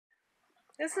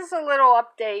This is a little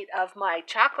update of my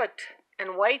chocolate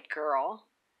and white girl.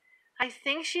 I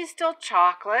think she's still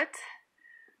chocolate,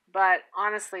 but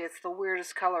honestly it's the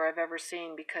weirdest color I've ever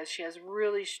seen because she has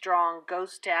really strong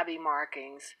ghost tabby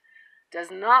markings.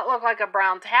 Does not look like a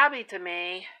brown tabby to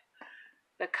me.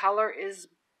 The color is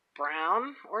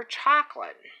brown or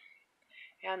chocolate.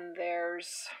 And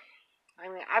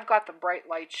I've got the bright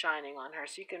light shining on her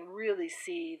so you can really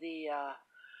see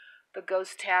the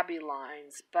ghost tabby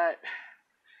lines, but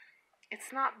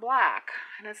it's not black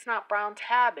and it's not brown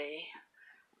tabby,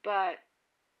 but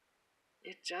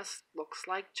it just looks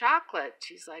like chocolate.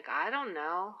 She's like, I don't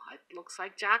know. It looks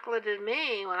like chocolate to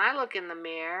me when I look in the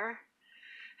mirror.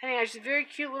 Anyway, she's a very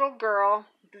cute little girl,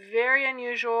 very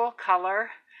unusual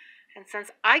color. And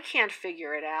since I can't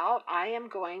figure it out, I am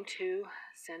going to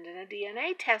send in a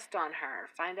DNA test on her.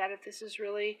 Find out if this is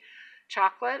really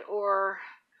chocolate or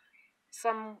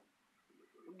some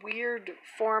weird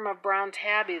form of brown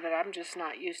tabby that I'm just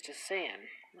not used to seeing.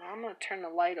 Now I'm going to turn the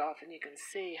light off and you can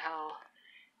see how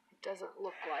it doesn't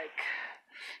look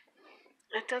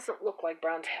like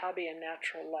brown tabby in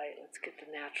natural light. Let's get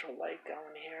the natural light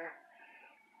going here.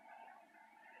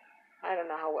 I don't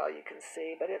know how well you can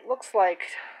see, but it looks like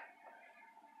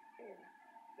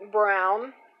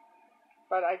brown,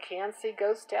 but I can see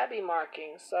ghost tabby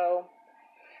markings, so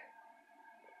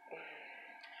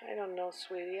I don't know,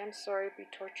 sweetie. I'm sorry to be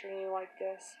torturing you like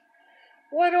this.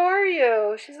 What are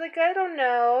you? She's like, I don't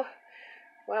know.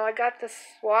 Well, I got the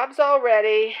swabs all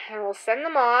ready, and we'll send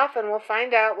them off, and we'll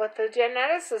find out what the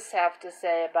geneticists have to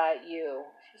say about you.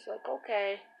 She's like,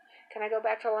 okay. Can I go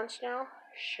back to lunch now?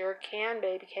 Sure can,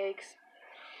 baby cakes.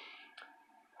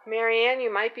 Marianne,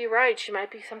 you might be right. She might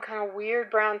be some kind of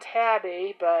weird brown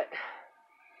tabby, but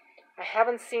I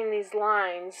haven't seen these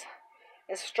lines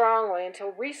as strongly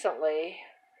until recently.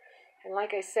 And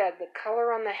like I said, the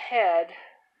color on the head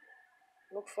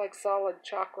looks like solid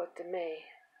chocolate to me.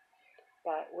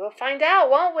 But we'll find out,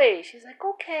 won't we? She's like,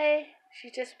 okay. She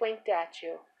just winked at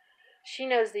you. She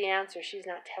knows the answer. She's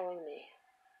not telling me.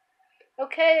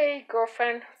 Okay,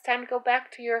 girlfriend, it's time to go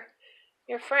back to your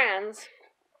friends.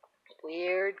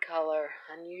 Weird color,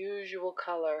 unusual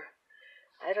color.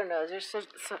 I don't know. Is there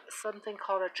something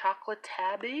called a chocolate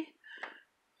tabby?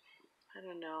 I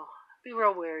don't know. It'd be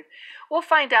real weird. We'll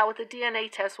find out with the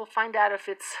DNA test. We'll find out if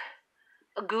it's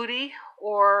a goodie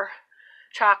or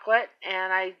chocolate.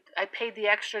 And I paid the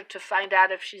extra to find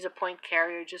out if she's a point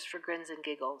carrier just for grins and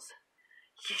giggles.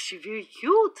 Yes, you're very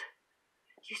cute.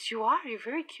 Yes, you are. You're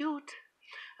very cute.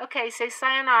 Okay, say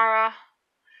sayonara.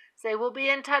 Say, we'll be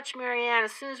in touch, Marianne,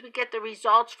 as soon as we get the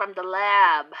results from the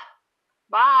lab.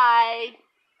 Bye.